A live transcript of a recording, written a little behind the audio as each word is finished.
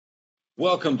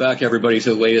Welcome back, everybody,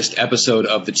 to the latest episode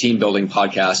of the Team Building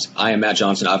Podcast. I am Matt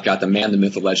Johnson. I've got the man, the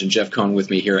myth, the legend, Jeff Cohn with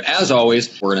me here. As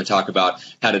always, we're going to talk about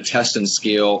how to test and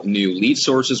scale new lead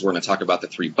sources. We're going to talk about the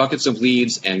 3 buckets of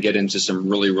leads and get into some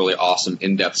really, really awesome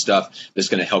in-depth stuff that's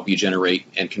going to help you generate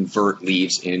and convert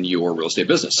leads in your real estate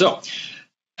business. So,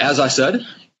 as I said,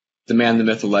 the man, the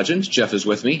myth, the legend, Jeff is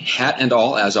with me. Hat and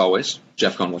all, as always.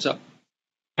 Jeff Cohn, what's up?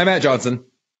 Hi, Matt Johnson.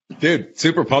 Dude,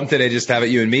 super pumped today just to have it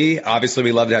you and me. Obviously,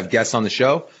 we love to have guests on the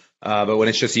show, but when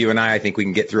it's just you and I think we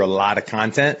can get through a lot of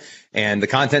content. And the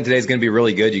content today is going to be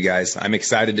really good, you guys. I'm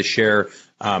excited to share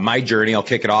my journey. I'll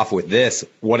kick it off with this,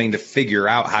 wanting to figure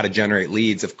out how to generate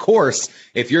leads. Of course,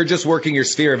 if you're just working your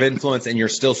sphere of influence and you're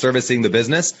still servicing the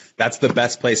business, that's the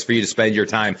best place for you to spend your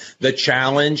time. The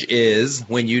challenge is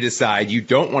when you decide you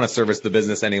don't want to service the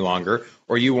business any longer,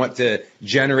 or you want to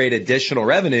generate additional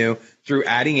revenue through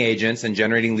adding agents and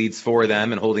generating leads for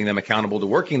them and holding them accountable to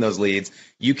working those leads.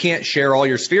 You can't share all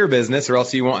your sphere business or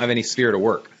else you won't have any sphere to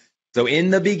work. So in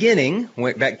the beginning,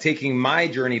 taking my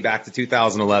journey back to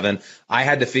 2011, I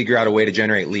had to figure out a way to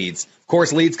generate leads. Of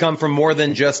course, leads come from more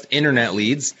than just internet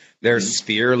leads. There's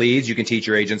sphere leads. You can teach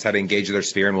your agents how to engage their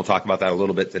sphere, and we'll talk about that a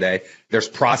little bit today. There's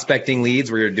prospecting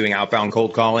leads where you're doing outbound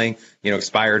cold calling,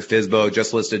 expired, FSBO,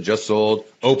 just listed, just sold,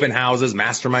 open houses,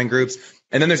 mastermind groups.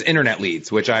 And then there's internet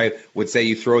leads, which I would say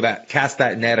you cast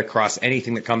that net across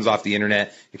anything that comes off the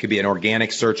internet. It could be an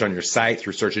organic search on your site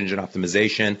through search engine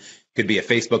optimization. It could be a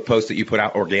Facebook post that you put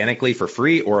out organically for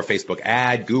free, or a Facebook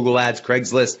ad, Google ads,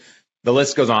 Craigslist. The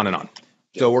list goes on and on.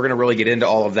 So we're going to really get into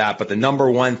all of that. But the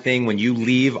number one thing when you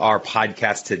leave our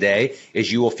podcast today is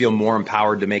you will feel more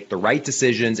empowered to make the right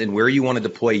decisions in where you want to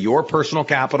deploy your personal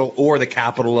capital or the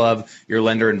capital of your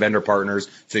lender and vendor partners.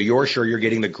 So you're sure you're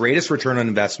getting the greatest return on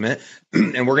investment.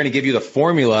 And we're going to give you the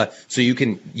formula so you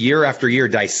can year after year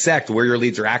dissect where your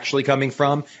leads are actually coming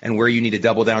from and where you need to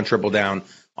double down, triple down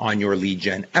on your lead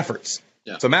gen efforts.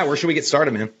 Yeah. So Matt, where should we get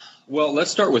started, man? Well, let's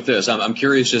start with this. I'm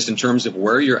curious just in terms of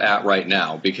where you're at right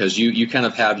now, because you kind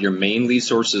of have your main lead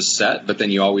sources set, but then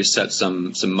you always set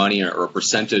some money or a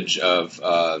percentage of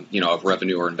of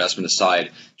revenue or investment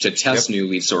aside to test new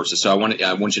lead sources. So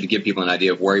I want you to give people an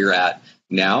idea of where you're at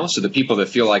now. So the people that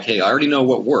feel like, hey, I already know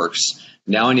what works.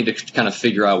 Now I need to kind of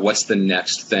figure out what's the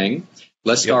next thing.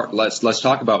 Let's start. Let's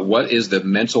talk about what is the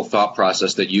mental thought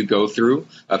process that you go through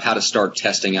of how to start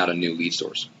testing out a new lead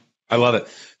source. I love it.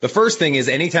 The first thing is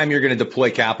anytime you're going to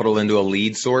deploy capital into a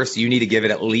lead source, you need to give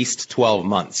it at least 12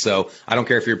 months. So I don't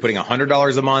care if you're putting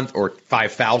 $100 a month or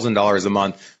 $5,000 a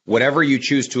month, whatever you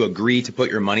choose to agree to put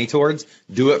your money towards,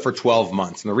 do it for 12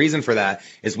 months. And the reason for that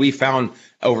is we found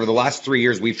over the last 3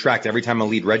 years, we've tracked every time a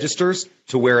lead registers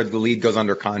to where the lead goes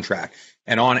under contract.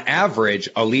 And on average,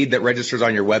 a lead that registers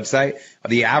on your website,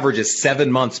 the average is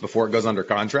 7 months before it goes under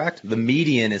contract. The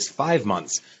median is 5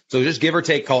 months. So just give or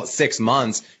take, call it 6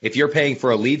 months. If you're paying for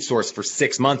a lead source for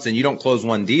 6 months and you don't close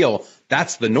one deal,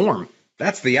 that's the norm.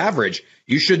 That's the average.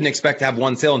 You shouldn't expect to have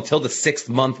one sale until the 6th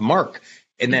month mark.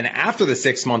 And then after the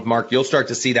 6th month mark, you'll start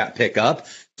to see that pick up.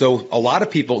 So a lot of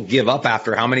people give up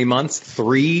after how many months?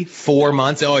 3, 4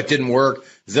 months. Oh, it didn't work.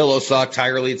 Zillow sucked.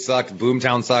 Tiger Lead sucked.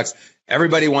 Boomtown sucks.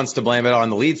 Everybody wants to blame it on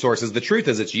the lead sources. The truth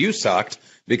is it's you sucked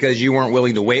because you weren't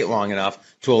willing to wait long enough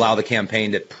to allow the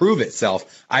campaign to prove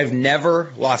itself. I've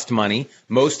never lost money.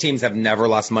 Most teams have never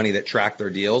lost money that track their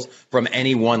deals from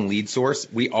any one lead source.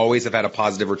 We always have had a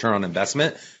positive return on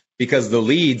investment because the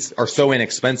leads are so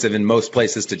inexpensive in most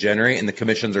places to generate and the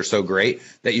commissions are so great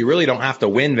that you really don't have to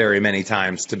win very many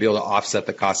times to be able to offset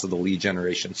the cost of the lead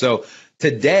generation. So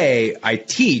today I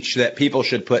teach that people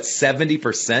should put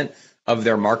 70% of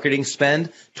their marketing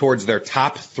spend towards their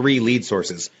top 3 lead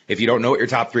sources. If you don't know what your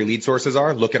top 3 lead sources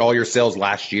are, look at all your sales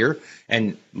last year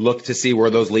and look to see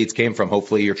where those leads came from.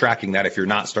 Hopefully you're tracking that. If you're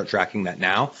not, start tracking that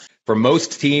now. For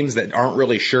most teams that aren't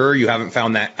really sure, you haven't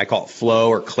found that, I call it flow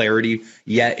or clarity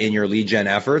yet in your lead gen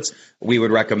efforts, we would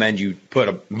recommend you put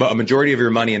a majority of your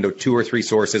money into 2 or 3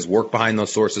 sources, work behind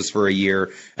those sources for a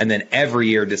year, and then every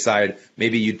year decide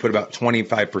maybe you'd put about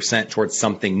 25% towards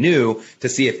something new to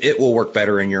see if it will work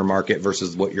better in your market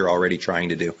versus what you're already trying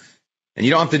to do. And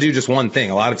you don't have to do just one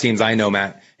thing. A lot of teams I know,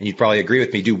 Matt, and you'd probably agree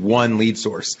with me, do one lead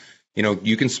source.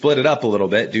 You can split it up a little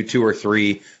bit, do 2 or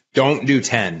 3. Don't do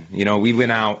 10. We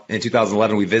went out in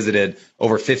 2011, we visited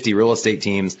over 50 real estate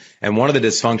teams. And one of the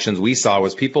dysfunctions we saw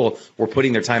was people were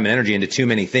putting their time and energy into too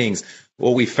many things.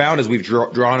 What we found is we've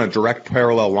drawn a direct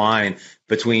parallel line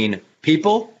between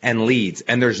people and leads.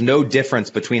 And there's no difference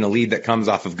between a lead that comes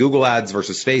off of Google Ads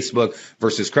versus Facebook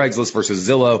versus Craigslist versus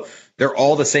Zillow. They're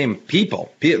all the same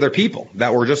people. They're people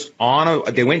that were just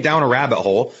they went down a rabbit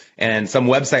hole and some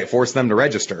website forced them to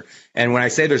register. And when I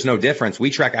say there's no difference, we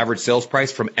track average sales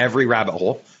price from every rabbit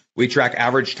hole. We track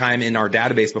average time in our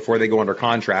database before they go under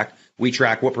contract. We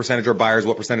track what percentage are buyers,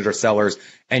 what percentage are sellers.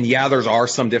 And yeah, are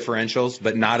some differentials,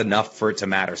 but not enough for it to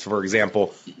matter. So for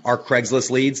example, our Craigslist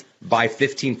leads buy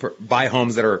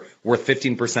homes that are worth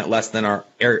 15% less than our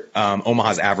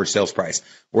Omaha's average sales price.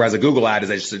 Whereas a Google ad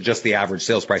is just the average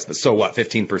sales price. But so what?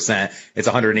 15%. It's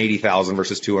 180,000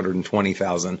 versus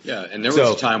 220,000. Yeah. And there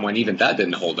was a time when even that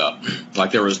didn't hold up.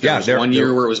 Like there was 1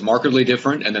 year where it was markedly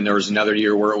different. And then there was another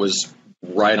year where it was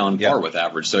right on par with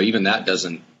average. So even that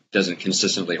doesn't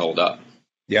consistently hold up.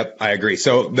 Yep, I agree.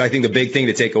 So I think the big thing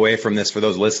to take away from this for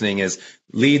those listening is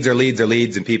leads are leads are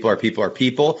leads and people are people are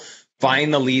people.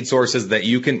 Find the lead sources where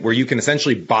you can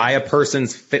essentially buy a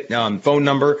person's phone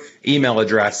number, email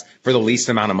address for the least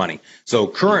amount of money. So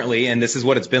currently, and this is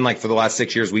what it's been like for the last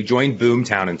 6 years, we joined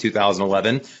Boomtown in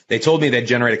 2011. They told me they'd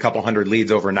generate a couple hundred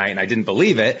leads overnight, and I didn't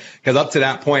believe it because up to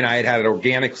that point, I had an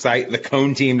organic site,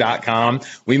 theconeteam.com.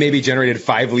 We maybe generated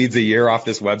 5 leads a year off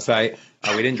this website.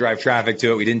 We didn't drive traffic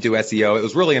to it. We didn't do SEO. It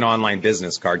was really an online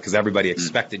business card because everybody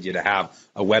expected you to have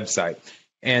a website.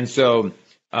 And so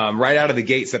right out of the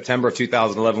gate, September of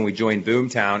 2011, we joined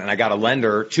Boomtown, and I got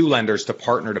two lenders to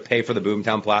partner to pay for the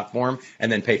Boomtown platform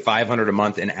and then pay $500 a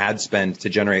month in ad spend to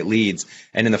generate leads.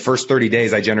 And in the first 30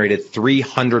 days, I generated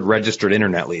 300 registered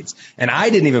internet leads. And I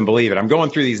didn't even believe it. I'm going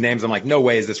through these names. I'm like, no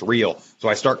way is this real. So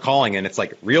I start calling, and it's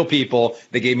like real people.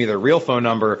 They gave me their real phone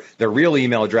number, their real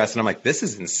email address. And I'm like, this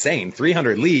is insane.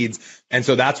 300 leads. And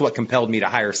so that's what compelled me to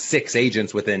hire 6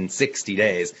 agents within 60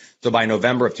 days. So by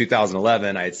November of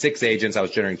 2011, I had 6 agents. I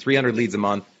was generating 300 leads a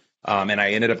month. And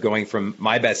I ended up going from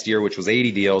my best year, which was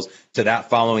 80 deals, to that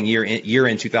following year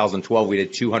in 2012, we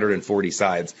did 240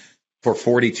 sides for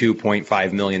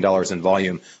 $42.5 million in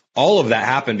volume. All of that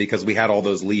happened because we had all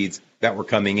those leads that were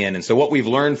coming in. And so what we've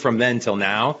learned from then till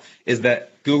now is that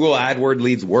Google AdWord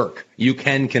leads work. You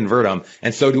can convert them,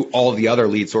 and so do all the other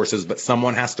lead sources, but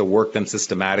someone has to work them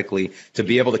systematically to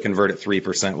be able to convert at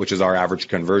 3%, which is our average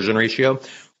conversion ratio.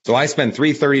 So I spend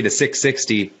 $330 to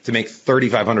 $660 to make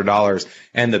 $3,500.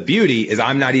 And the beauty is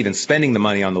I'm not even spending the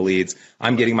money on the leads.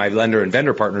 I'm getting my lender and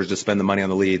vendor partners to spend the money on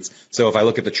the leads. So if I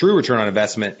look at the true return on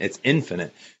investment, it's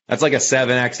infinite. That's like a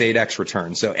 7x, 8x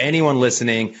return. So anyone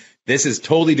listening, this is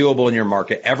totally doable in your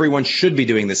market. Everyone should be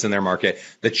doing this in their market.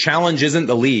 The challenge isn't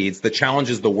the leads. The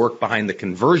challenge is the work behind the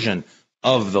conversion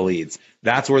of the leads.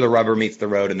 That's where the rubber meets the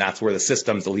road, and that's where the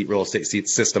systems, Elite Real Estate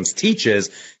Systems teaches.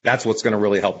 That's what's going to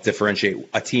really help differentiate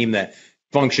a team that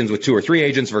functions with 2 or 3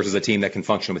 agents versus a team that can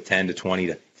function with 10 to 20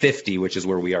 to 50, which is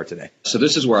where we are today. So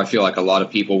this is where I feel like a lot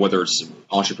of people, whether it's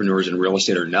entrepreneurs in real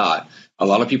estate or not, a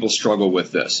lot of people struggle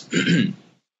with this.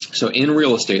 So in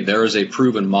real estate, there is a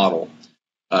proven model,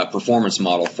 performance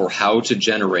model for how to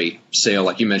generate sale,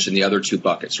 like you mentioned, the other 2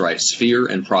 buckets, right? Sphere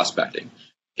and prospecting.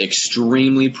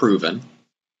 Extremely proven,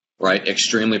 right?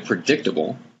 Extremely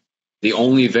predictable. The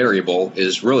only variable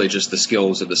is really just the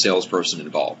skills of the salesperson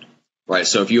involved, right?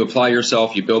 So if you apply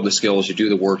yourself, you build the skills, you do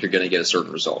the work, you're going to get a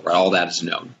certain result, right? All that is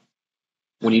known.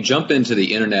 When you jump into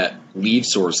the internet lead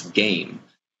source game,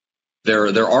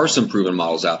 there are some proven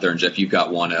models out there, and Jeff, you've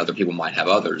got one, and other people might have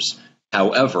others.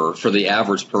 However, for the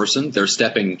average person, they're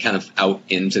stepping kind of out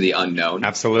into the unknown.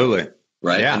 Absolutely.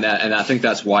 Right. Yeah. And I think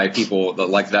that's why people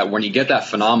like that, when you get that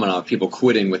phenomenon of people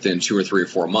quitting within 2 or 3 or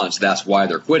 4 months, that's why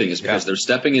they're quitting, is because they're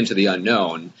stepping into the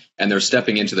unknown, and they're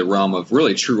stepping into the realm of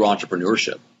really true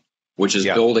entrepreneurship, which is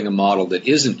building a model that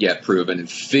isn't yet proven and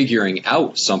figuring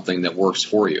out something that works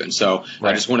for you. And so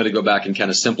I just wanted to go back and kind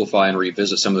of simplify and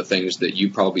revisit some of the things that you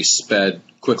probably sped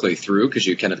quickly through because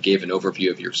you kind of gave an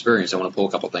overview of your experience. I want to pull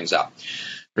a couple things out.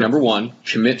 Number 1,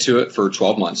 commit to it for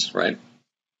 12 months, right?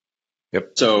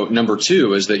 Yep. So number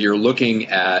 2 is that you're looking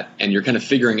at and you're kind of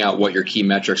figuring out what your key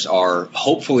metrics are,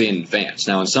 hopefully in advance.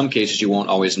 Now, in some cases, you won't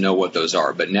always know what those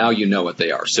are, but now you know what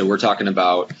they are. So we're talking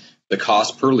about the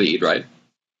cost per lead, right?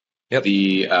 Yep.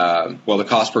 The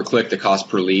cost per click, the cost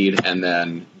per lead, and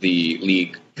then the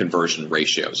lead conversion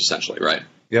ratios, essentially, right?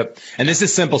 Yep. And this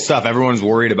is simple stuff. Everyone's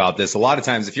worried about this. A lot of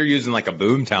times, if you're using like a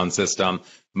Boomtown system,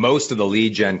 most of the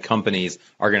lead gen companies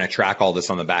are going to track all this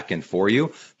on the back end for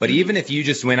you. But even if you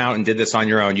just went out and did this on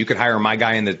your own, you could hire my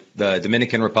guy in the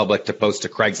Dominican Republic to post to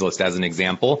Craigslist as an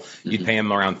example. You'd pay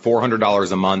him around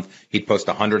 $400 a month. He'd post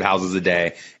 100 houses a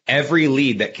day. Every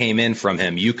lead that came in from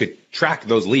him, you could track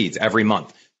those leads every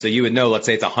month. So you would know, let's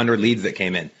say it's 100 leads that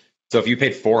came in. So if you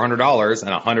paid $400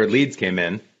 and 100 leads came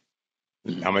in,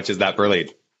 how much is that per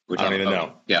lead? I don't even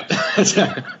know. Yeah.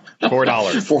 $4.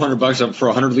 $400 for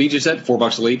 100 leads, you said?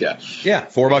 $4 a lead? Yeah. Yeah,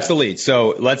 $4 a lead.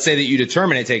 So let's say that you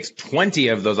determine it takes 20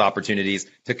 of those opportunities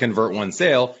to convert one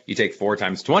sale. You take 4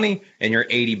 times 20 and you're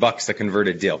 $80 a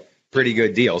converted deal. Pretty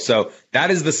good deal. So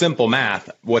that is the simple math.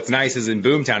 What's nice is in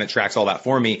Boomtown, it tracks all that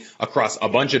for me across a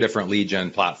bunch of different lead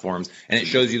gen platforms. And it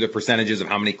shows you the percentages of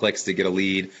how many clicks to get a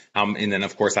lead. And then,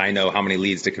 of course, I know how many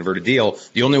leads to convert a deal.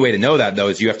 The only way to know that, though,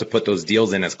 is you have to put those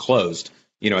deals in as closed,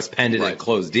 as pending and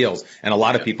closed deals. And a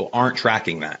lot of people aren't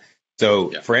tracking that.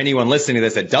 So for anyone listening to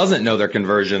this that doesn't know their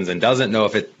conversions and doesn't know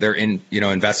if their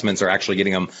investments are actually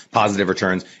getting them positive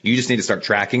returns, you just need to start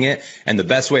tracking it. And the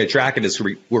best way to track it is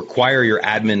to require your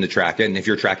admin to track it. And if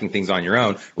you're tracking things on your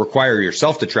own, require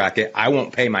yourself to track it. I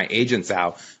won't pay my agents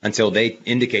out until they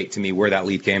indicate to me where that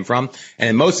lead came from. And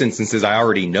in most instances, I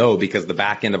already know because the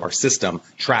back end of our system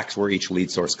tracks where each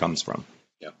lead source comes from.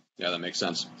 Yeah, that makes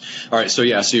sense. All right, so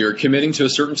you're committing to a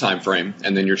certain time frame,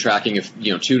 and then you're tracking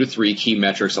 2 to 3 key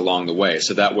metrics along the way.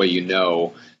 So that way you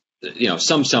have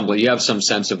some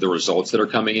sense of the results that are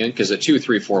coming in, because at 2,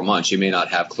 3, 4 months you may not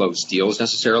have closed deals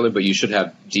necessarily, but you should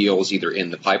have deals either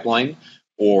in the pipeline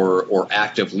or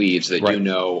active leads that you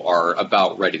know are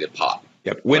about ready to pop.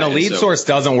 Yep. When a lead source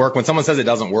doesn't work, when someone says it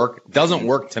doesn't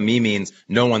work to me means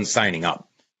no one's signing up.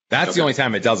 That's the only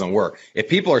time it doesn't work. If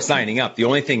people are signing up, the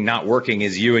only thing not working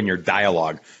is you and your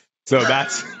dialogue. So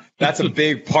that's a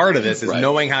big part of this is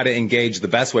knowing how to engage the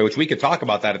best way, which we could talk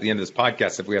about that at the end of this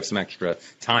podcast if we have some extra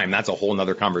time. That's a whole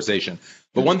nother conversation.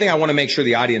 But one thing I want to make sure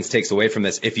the audience takes away from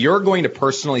this, if you're going to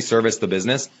personally service the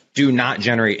business, do not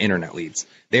generate internet leads.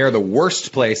 They are the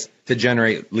worst place to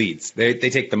generate leads. They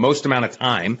take the most amount of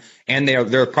time, and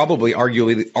they're probably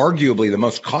arguably the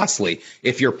most costly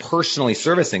if you're personally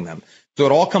servicing them. So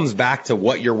it all comes back to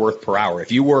what you're worth per hour.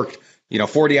 If you worked,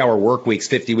 40-hour work weeks,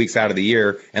 50 weeks out of the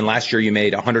year, and last year you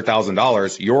made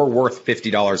 $100,000, you're worth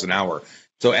 $50 an hour.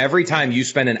 So every time you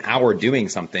spend an hour doing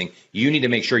something, you need to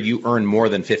make sure you earn more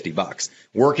than $50.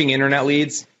 Working internet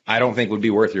leads, I don't think would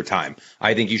be worth your time.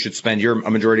 I think you should spend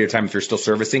a majority of time, if you're still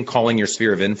servicing, calling your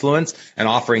sphere of influence and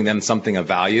offering them something of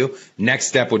value. Next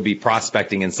step would be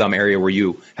prospecting in some area where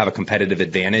you have a competitive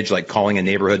advantage, like calling a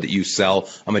neighborhood that you sell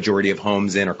a majority of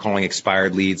homes in, or calling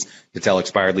expired leads to tell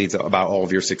expired leads about all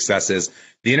of your successes.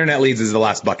 The internet leads is the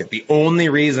last bucket. The only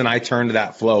reason I turned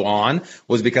that flow on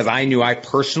was because I knew I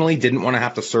personally didn't want to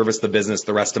have to service the business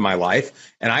the rest of my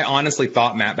life. And I honestly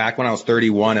thought, Matt, back when I was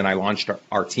 31 and I launched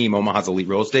our team, Omaha's Elite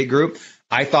Real Estate Group,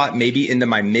 I thought maybe into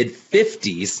my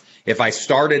mid-50s, if I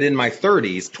started in my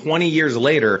 30s, 20 years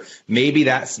later, maybe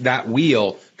that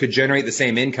wheel could generate the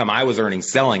same income I was earning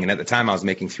selling. And at the time, I was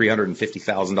making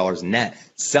 $350,000 net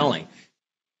selling.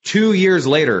 2 years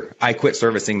later, I quit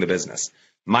servicing the business.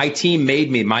 My team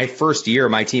my first year,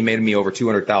 my team made me over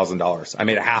 $200,000. I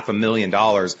made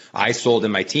 $500,000 I sold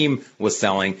and my team was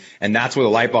selling. And that's where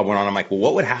the light bulb went on. I'm like, well,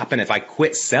 what would happen if I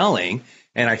quit selling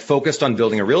and I focused on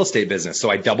building a real estate business? So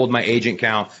I doubled my agent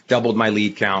count, doubled my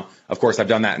lead count. Of course, I've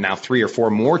done that now 3 or 4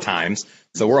 more times.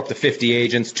 So we're up to 50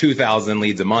 agents, 2,000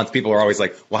 leads a month. People are always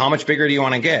like, well, how much bigger do you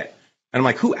want to get? And I'm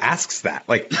like, who asks that?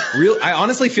 I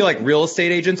honestly feel like real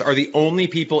estate agents are the only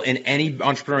people in any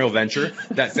entrepreneurial venture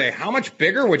that say, how much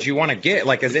bigger would you want to get?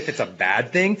 Like, as if it's a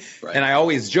bad thing. Right. And I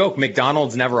always joke,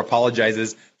 McDonald's never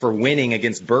apologizes for winning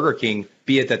against Burger King,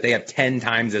 be it that they have 10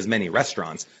 times as many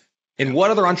restaurants. In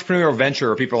what other entrepreneurial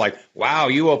venture are people like, wow,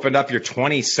 you opened up your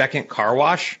 22nd car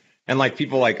wash? And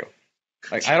people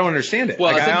I don't understand it.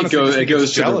 Well, I think it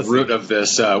goes to the root of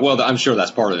this. I'm sure that's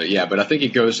part of it, yeah. But I think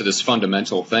it goes to this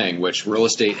fundamental thing, which real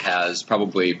estate has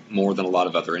probably more than a lot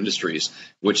of other industries,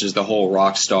 which is the whole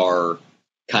rock star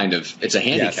kind of, it's a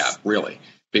handicap, really.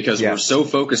 Because we're so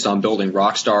focused on building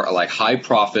rock star, like high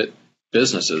profit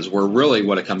businesses, where really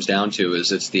what it comes down to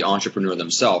is it's the entrepreneur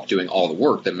themselves doing all the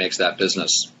work that makes that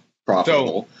business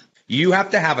profitable. So, you have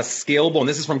to have a scalable, and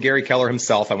this is from Gary Keller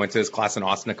himself. I went to his class in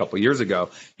Austin a couple of years ago.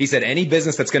 He said any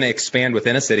business that's going to expand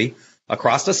within a city,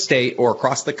 across a state, or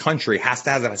across the country has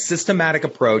to have a systematic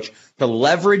approach to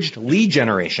leveraged lead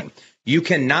generation. You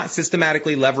cannot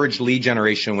systematically leverage lead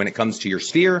generation when it comes to your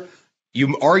sphere. You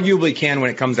arguably can when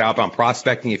it comes to outbound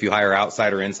prospecting if you hire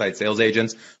outside or inside sales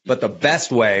agents. But the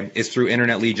best way is through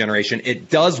internet lead generation. It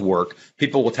does work.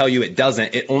 People will tell you it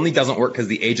doesn't. It only doesn't work because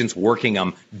the agents working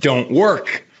them don't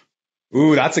work.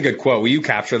 Ooh, that's a good quote. Will you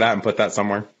capture that and put that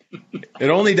somewhere? It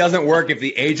only doesn't work if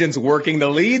the agents working the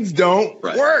leads don't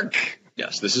work.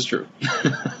 Yes, this is true.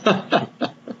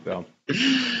 So.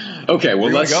 Okay, well,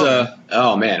 let's.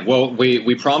 Well,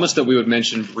 we promised that we would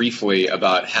mention briefly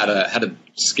about how to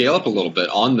scale up a little bit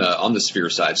on the sphere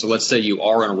side. So let's say you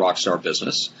are in a rockstar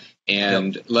business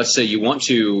And let's say you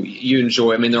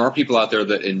enjoy, I mean, there are people out there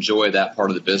that enjoy that part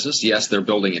of the business. Yes, they're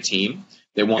building a team.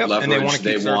 They want leverage.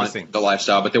 They want the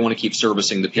lifestyle, but they want to keep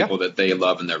servicing the people that they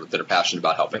love and that are passionate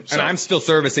about helping. And I'm still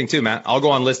servicing too, Matt. I'll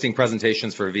go on listing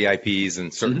presentations for VIPs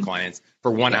and certain clients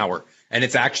for 1 hour. And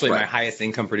it's actually my highest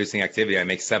income producing activity. I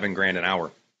make $7,000 an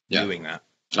hour doing that.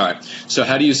 All right. So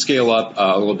how do you scale up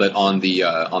a little bit on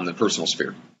the personal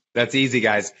sphere? That's easy,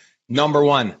 guys. Number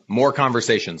one, more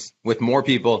conversations with more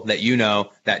people that you know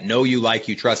you, like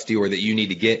you, trust you, or that you need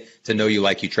to get to know you,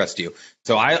 like you, trust you.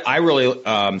 So I really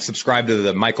subscribe to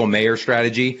the Michael Mayer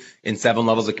strategy in 7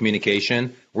 levels of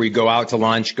communication, where you go out to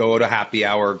lunch, go to happy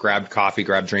hour, grab coffee,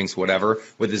 grab drinks, whatever,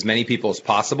 with as many people as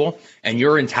possible. And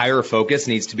your entire focus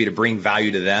needs to be to bring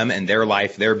value to them and their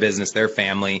life, their business, their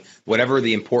family, whatever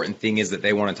the important thing is that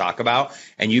they want to talk about.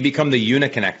 And you become the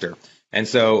uniconnector. And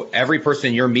so every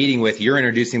person you're meeting with, you're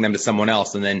introducing them to someone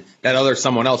else. And then that other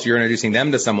someone else, you're introducing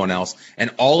them to someone else.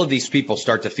 And all of these people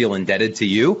start to feel indebted to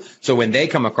you. So when they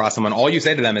come across someone, all you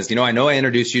say to them is, I know I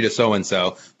introduced you to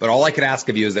so-and-so, but all I could ask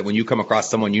of you is that when you come across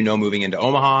someone moving into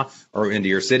Omaha or into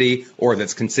your city, or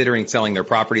that's considering selling their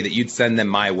property, that you'd send them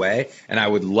my way. And I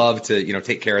would love to,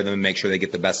 take care of them and make sure they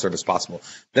get the best service possible.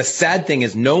 The sad thing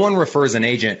is no one refers an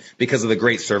agent because of the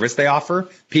great service they offer.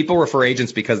 People refer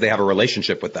agents because they have a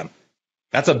relationship with them.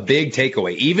 That's a big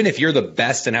takeaway. Even if you're the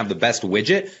best and have the best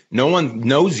widget, no one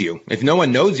knows you. If no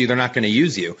one knows you, they're not going to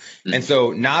use you. Mm-hmm. And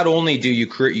so not only do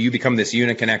you become this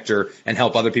uniconnector and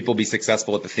help other people be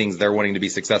successful at the things they're wanting to be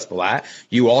successful at,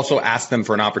 you also ask them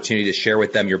for an opportunity to share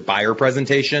with them your buyer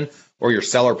presentation or your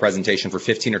seller presentation for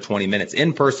 15 or 20 minutes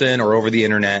in person or over the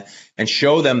internet, and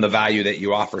show them the value that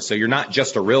you offer. So you're not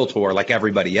just a realtor like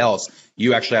everybody else.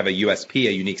 You actually have a USP,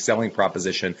 a unique selling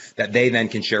proposition that they then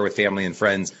can share with family and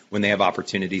friends when they have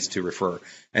opportunities to refer.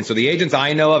 And so the agents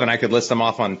I know of, and I could list them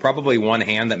off on probably one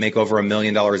hand, that make over $1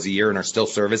 million a year and are still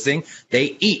servicing,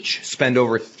 they each spend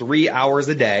over 3 hours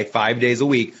a day, 5 days a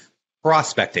week,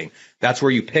 prospecting. That's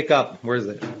where you pick up,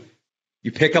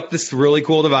 you pick up this really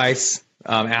cool device.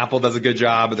 Apple does a good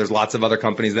job, but there's lots of other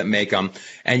companies that make them.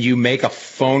 And you make a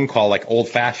phone call like old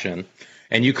fashioned.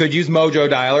 And you could use Mojo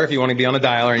Dialer if you want to be on a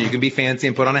dialer, and you can be fancy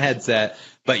and put on a headset.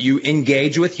 But you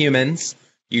engage with humans.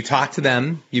 You talk to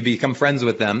them. You become friends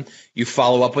with them. You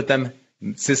follow up with them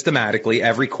systematically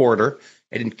every quarter.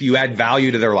 And you add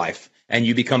value to their life. And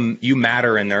you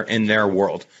matter in their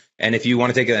world. And if you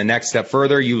want to take it the next step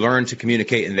further, you learn to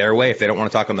communicate in their way. If they don't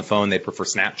want to talk on the phone, they prefer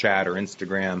Snapchat or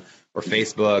Instagram or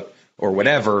Facebook or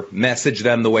whatever. Message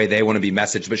them the way they want to be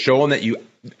messaged, but show them that you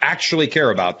actually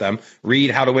care about them. Read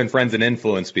How to Win Friends and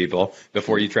Influence People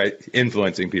before you try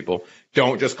influencing people.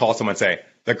 Don't just call someone and say,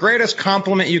 the greatest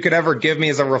compliment you could ever give me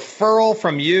is a referral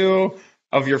from you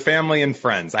of your family and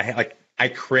friends. I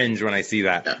cringe when I see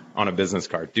that on a business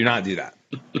card. Do not do that.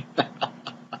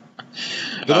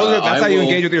 That's how you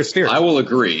engage with your sphere. I will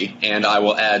agree, and I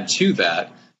will add to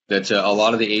that a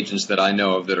lot of the agents that I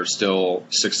know of that are still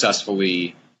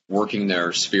successfully working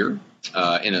their sphere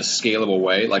in a scalable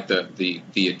way, like the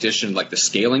addition, like the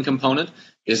scaling component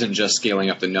isn't just scaling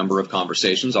up the number of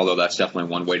conversations, although that's definitely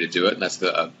one way to do it, and that's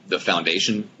the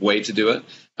foundation way to do it.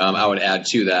 I would add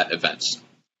to that events,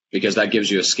 because that gives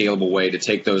you a scalable way to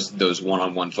take those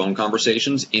one-on-one phone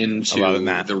conversations into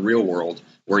the real world,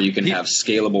 where you can have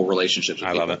scalable relationships with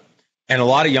people. I love it. And a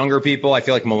lot of younger people, I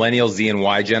feel like millennials, Z and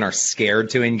Y Gen, are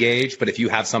scared to engage. But if you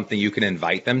have something you can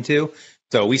invite them to.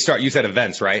 So you said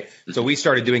events, right? Mm-hmm. So we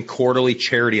started doing quarterly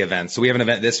charity events. So we have an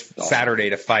event this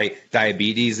Saturday to fight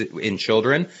diabetes in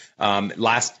children.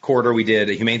 Last quarter, we did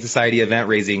a Humane Society event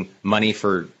raising money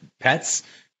for pets.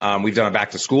 We've done a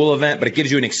back to school event, but it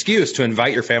gives you an excuse to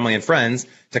invite your family and friends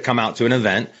to come out to an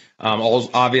event.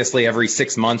 Obviously, every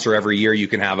 6 months or every year, you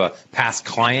can have a past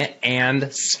client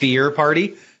and sphere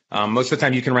party. Most of the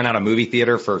time, you can rent out a movie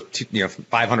theater for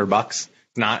 $500.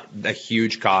 It's not a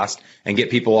huge cost, and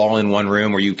get people all in one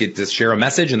room where you get to share a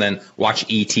message and then watch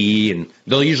ET. And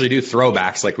they'll usually do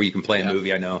throwbacks, like where you can play a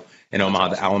movie. I know in Omaha,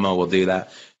 the Alamo will do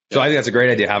that. So I think that's a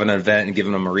great idea, having an event and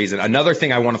giving them a reason. Another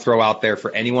thing I want to throw out there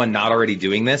for anyone not already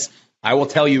doing this, I will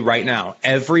tell you right now,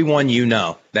 everyone you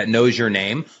know that knows your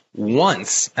name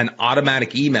wants an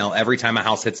automatic email every time a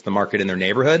house hits the market in their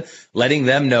neighborhood, letting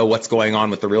them know what's going on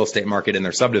with the real estate market in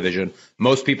their subdivision.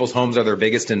 Most people's homes are their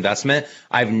biggest investment.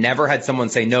 I've never had someone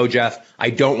say, no, Jeff, I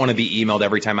don't want to be emailed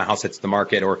every time a house hits the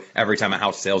market or every time a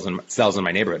house sells in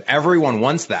my neighborhood. Everyone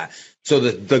wants that. So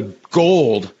the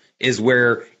gold is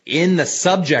where in the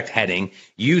subject heading,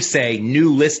 you say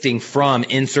new listing from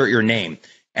insert your name.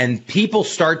 And people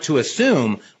start to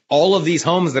assume all of these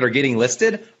homes that are getting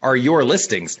listed are your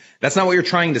listings. That's not what you're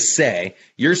trying to say.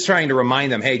 You're trying to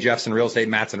remind them, hey, Jeff's in real estate,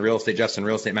 Matt's in real estate, Jeff's in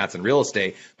real estate, Matt's in real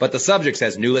estate. But the subject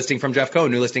says new listing from Jeff Cohn,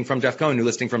 new listing from Jeff Cohn, new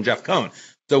listing from Jeff Cohn.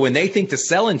 So when they think to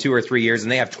sell in 2 or 3 years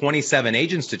and they have 27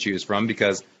 agents to choose from,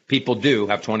 because people do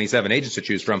have 27 agents to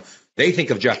choose from, they think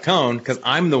of Jeff Cohn because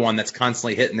I'm the one that's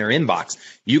constantly hitting their inbox.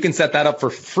 You can set that up for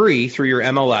free through your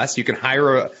MLS. You can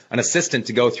hire an assistant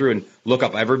to go through and look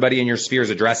up everybody in your sphere's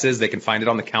addresses. They can find it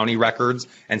on the county records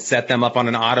and set them up on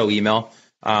an auto email.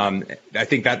 I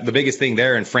think that the biggest thing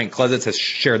there, and Frank Klesitz has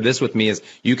shared this with me, is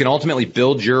you can ultimately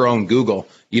build your own Google.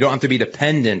 You don't have to be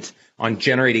dependent on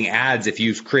generating ads. If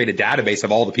you create a database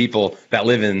of all the people that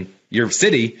live in your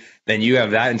city, then you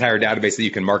have that entire database that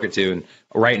you can market to. And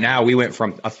right now we went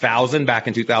from 1,000 back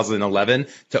in 2011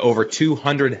 to over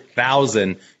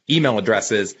 200,000 email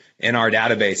addresses in our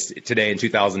database today in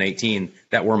 2018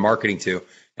 that we're marketing to.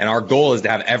 And our goal is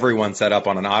to have everyone set up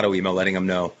on an auto email, letting them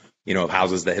know, of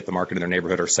houses that hit the market in their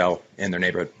neighborhood or sell in their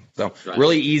neighborhood. So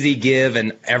really easy give,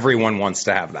 and everyone wants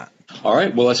to have that. All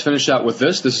right. Well, let's finish out with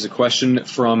this. This is a question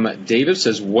from David. It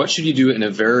says, what should you do in a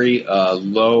very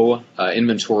low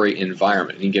inventory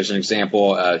environment? And he gives an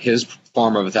example. His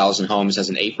farm of 1,000 homes has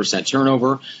an 8%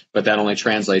 turnover, but that only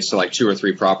translates to like 2 or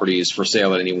 3 properties for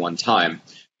sale at any one time.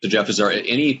 So, Jeff, is there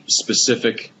any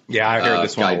specific Yeah, I heard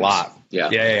this one guidance? a lot.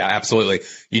 Yeah, absolutely.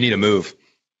 You need to move.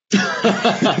 And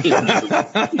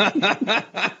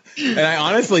I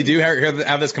honestly do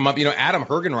have this come up. Adam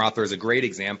Hergenrother is a great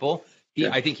example.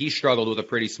 I think he struggled with a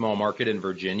pretty small market in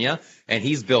Virginia, and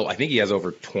he's built, I think he has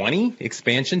over 20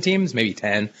 expansion teams, maybe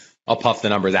 10. I'll puff the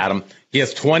numbers, Adam. He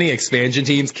has 20 expansion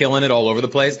teams killing it all over the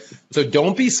place. So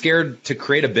don't be scared to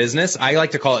create a business. I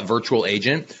like to call it virtual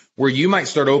agent, where you might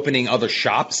start opening other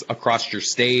shops across your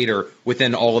state or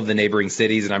within all of the neighboring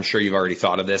cities. And I'm sure you've already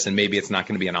thought of this, and maybe it's not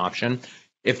going to be an option.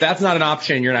 If that's not an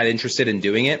option and you're not interested in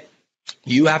doing it,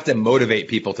 you have to motivate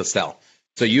people to sell.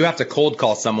 So you have to cold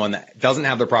call someone that doesn't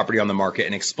have their property on the market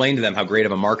and explain to them how great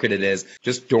of a market it is.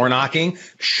 Just door knocking,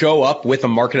 show up with a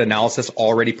market analysis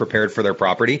already prepared for their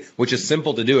property, which is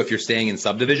simple to do if you're staying in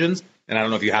subdivisions. And I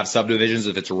don't know if you have subdivisions,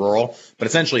 if it's rural, but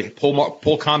essentially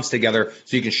pull comps together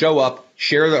so you can show up,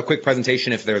 share a quick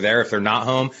presentation if they're there. If they're not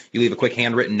home, you leave a quick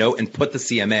handwritten note and put the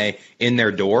CMA in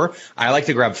their door. I like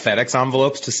to grab FedEx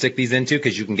envelopes to stick these into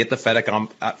because you can get the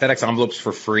FedEx envelopes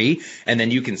for free, and then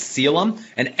you can seal them,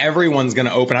 and everyone's going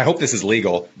to open. I hope this is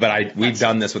legal, but we've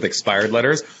done this with expired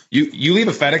letters. You leave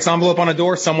a FedEx envelope on a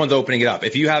door, someone's opening it up.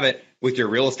 If you have it with your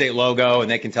real estate logo and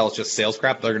they can tell it's just sales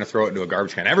crap, they're going to throw it into a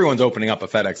garbage can. Everyone's opening up a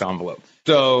FedEx envelope.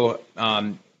 So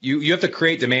you have to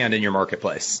create demand in your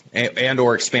marketplace and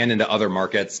or expand into other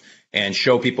markets and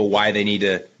show people why they need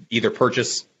to either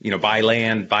purchase, buy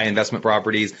land, buy investment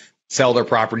properties, sell their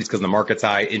properties because the market's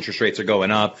high, interest rates are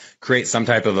going up, create some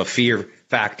type of a fear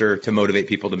factor to motivate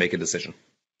people to make a decision.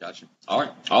 Gotcha. All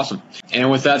right. Awesome.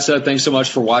 And with that said, thanks so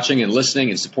much for watching and listening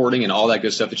and supporting and all that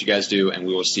good stuff that you guys do. And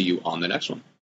we will see you on the next one.